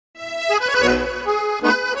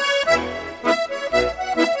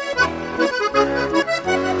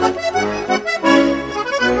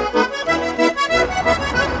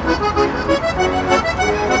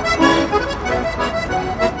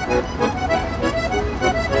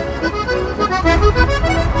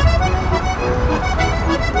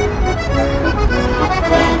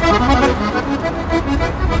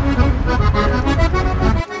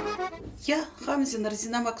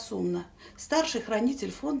Нарзина Максумовна, старший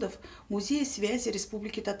хранитель фондов Музея связи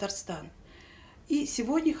Республики Татарстан. И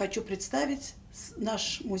сегодня хочу представить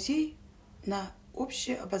наш музей на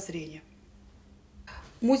общее обозрение.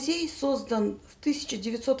 Музей создан в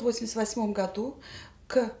 1988 году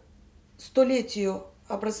к столетию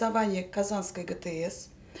образования Казанской ГТС.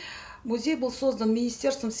 Музей был создан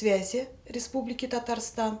Министерством связи Республики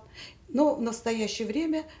Татарстан, но в настоящее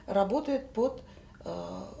время работает под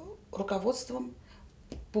руководством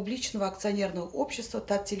публичного акционерного общества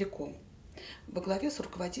 «Таттелеком» во главе с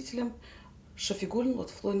руководителем Шафигуллиным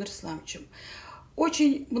Лутфуллой Исламовичем.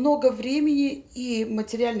 Очень много времени и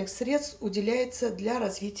материальных средств уделяется для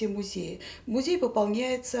развития музея. Музей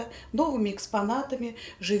пополняется новыми экспонатами,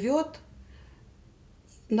 живет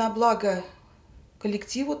на благо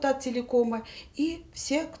коллективу Таттелекома и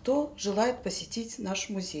все, кто желает посетить наш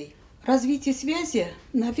музей. Развитие связи,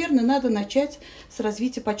 наверное, надо начать с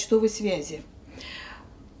развития почтовой связи.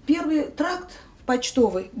 Первый тракт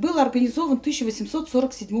почтовый был организован в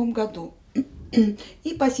 1847 году.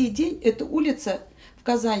 И по сей день эта улица в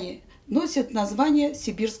Казани носит название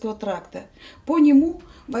Сибирского тракта. По нему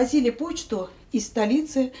возили почту из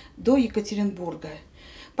столицы до Екатеринбурга.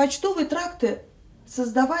 Почтовые тракты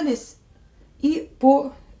создавались и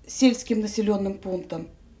по сельским населенным пунктам.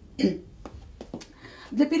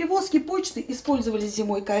 Для перевозки почты использовались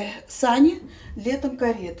зимой сани, летом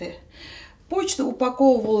кареты. Почта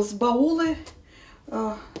упаковывалась в баулы,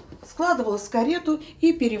 складывалась в карету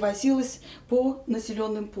и перевозилась по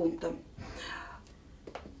населенным пунктам.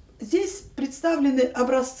 Здесь представлены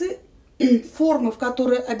образцы формы, в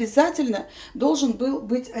которой обязательно должен был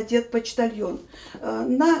быть одет почтальон.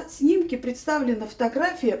 На снимке представлена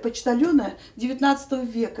фотография почтальона XIX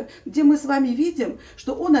века, где мы с вами видим,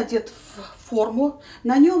 что он одет в форму,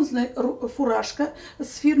 на нем фуражка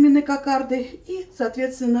с фирменной кокардой и,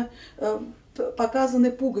 соответственно,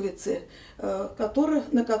 показаны пуговицы,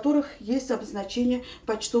 на которых есть обозначение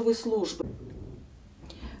почтовой службы.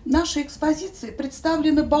 В нашей экспозиции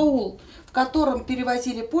представлен баул, в котором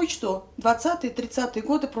перевозили почту в 20-30-е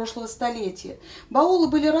годы прошлого столетия. Баулы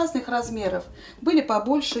были разных размеров, были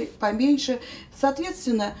побольше, поменьше.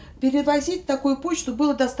 Соответственно, перевозить такую почту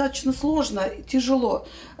было достаточно сложно, тяжело.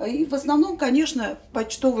 И в основном, конечно, в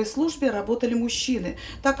почтовой службе работали мужчины,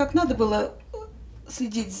 так как надо было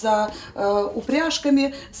следить за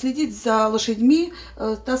упряжками, следить за лошадьми,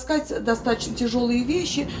 таскать достаточно тяжелые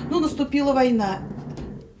вещи. Но наступила война,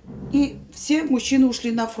 и все мужчины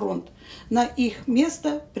ушли на фронт. На их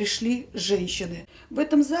место пришли женщины. В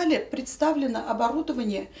этом зале представлено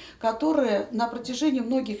оборудование, которое на протяжении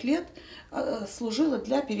многих лет служило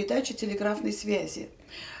для передачи телеграфной связи.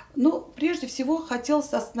 Но прежде всего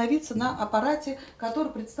хотелось остановиться на аппарате,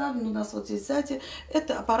 который представлен у нас вот здесь сзади.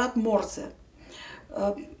 Это аппарат Морзе.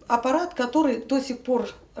 Аппарат, который до сих пор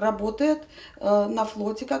работает на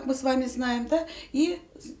флоте, как мы с вами знаем, да, и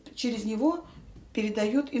через него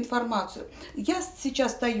передают информацию. Я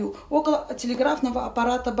сейчас стою около телеграфного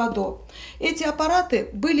аппарата БАДО. Эти аппараты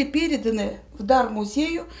были переданы в дар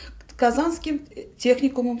музею Казанским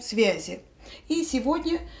техникумом связи. И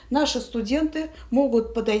сегодня наши студенты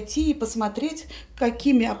могут подойти и посмотреть,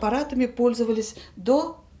 какими аппаратами пользовались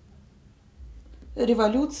до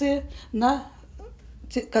революции на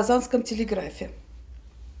Казанском телеграфе.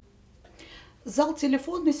 Зал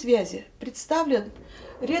телефонной связи представлен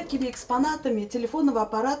редкими экспонатами телефонного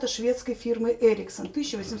аппарата шведской фирмы Ericsson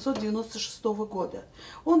 1896 года.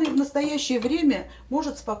 Он и в настоящее время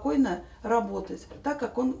может спокойно работать, так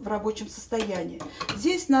как он в рабочем состоянии.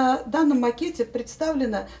 Здесь на данном макете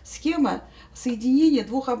представлена схема соединения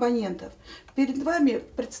двух абонентов. Перед вами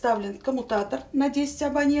представлен коммутатор на 10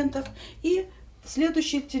 абонентов и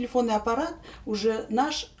следующий телефонный аппарат, уже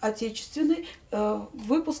наш отечественный,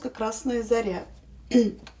 выпуска «Красная заря».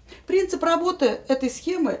 Принцип работы этой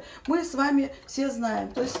схемы мы с вами все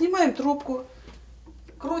знаем. То есть снимаем трубку,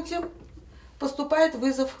 крутим, поступает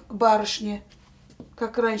вызов к барышне,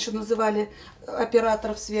 как раньше называли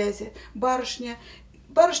операторов связи. Барышня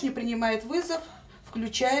принимает вызов,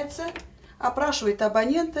 включается, опрашивает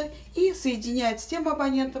абонента и соединяет с тем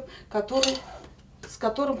абонентом, с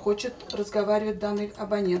которым хочет разговаривать данный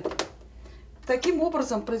абонент. Таким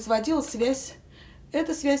образом производилась связь.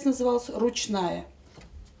 Эта связь называлась ручная.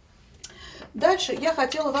 Дальше я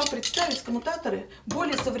хотела вам представить коммутаторы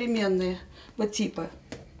более современного типа.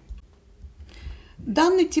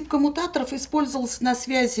 Данный тип коммутаторов использовался на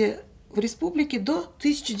связи в республике до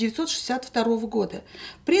 1962 года.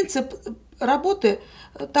 Принцип работы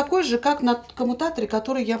такой же, как на коммутаторе,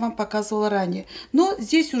 который я вам показывала ранее. Но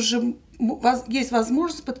здесь уже есть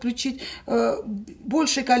возможность подключить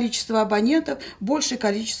большее количество абонентов, большее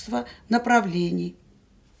количество направлений.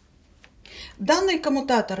 Данные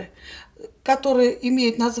коммутаторы, которые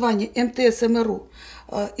имеют название МТС-МРУ,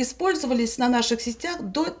 использовались на наших сетях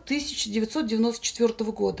до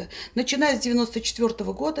 1994 года. Начиная с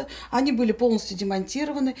 1994 года они были полностью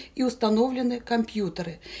демонтированы и установлены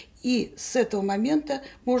компьютеры. И с этого момента,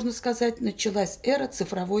 можно сказать, началась эра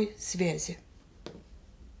цифровой связи.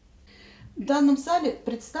 В данном зале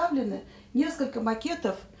представлены несколько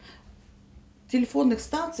макетов телефонных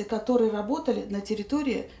станций, которые работали на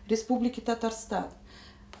территории Республики Татарстан.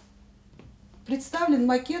 Представлен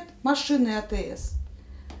макет машины АТС,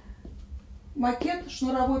 макет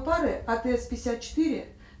шнуровой пары АТС-54,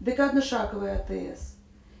 декадно-шаговой АТС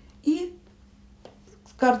и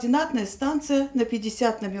координатная станция на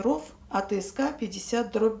 50 номеров АТСК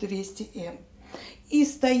 50/200М. И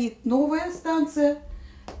стоит новая станция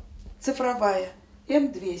цифровая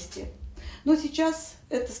М200. Но сейчас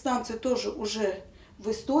эта станция тоже уже в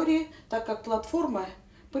истории, так как платформа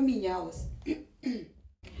поменялась.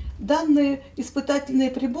 Данные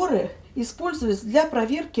испытательные приборы используются для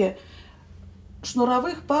проверки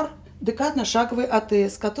шнуровых пар декадно-шаговой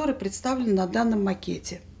АТС, которые представлены на данном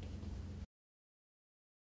макете.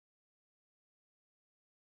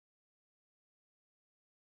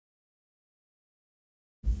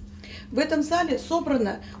 В этом зале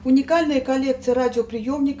собрана уникальная коллекция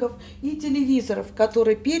радиоприемников и телевизоров,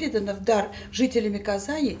 которая передана в дар жителями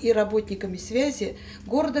Казани и работниками связи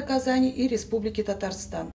города Казани и Республики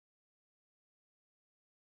Татарстан.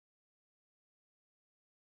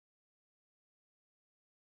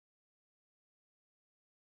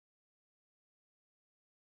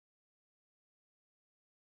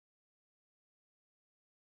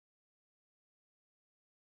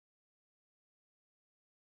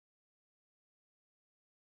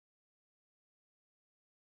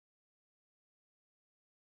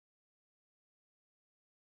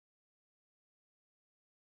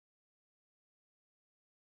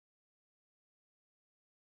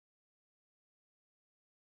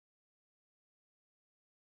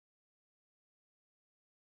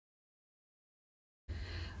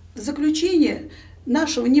 В заключение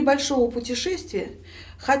нашего небольшого путешествия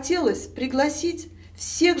хотелось пригласить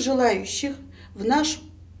всех желающих в наш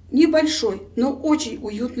небольшой, но очень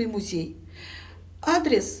уютный музей.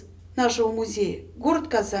 Адрес нашего музея – город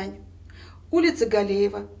Казань, улица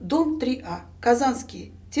Галеева, дом 3А,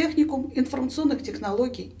 Казанский техникум информационных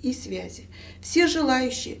технологий и связи. Все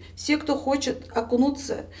желающие, все, кто хочет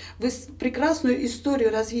окунуться в прекрасную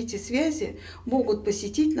историю развития связи, могут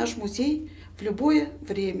посетить наш музей в любое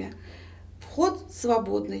время. Вход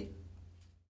свободный.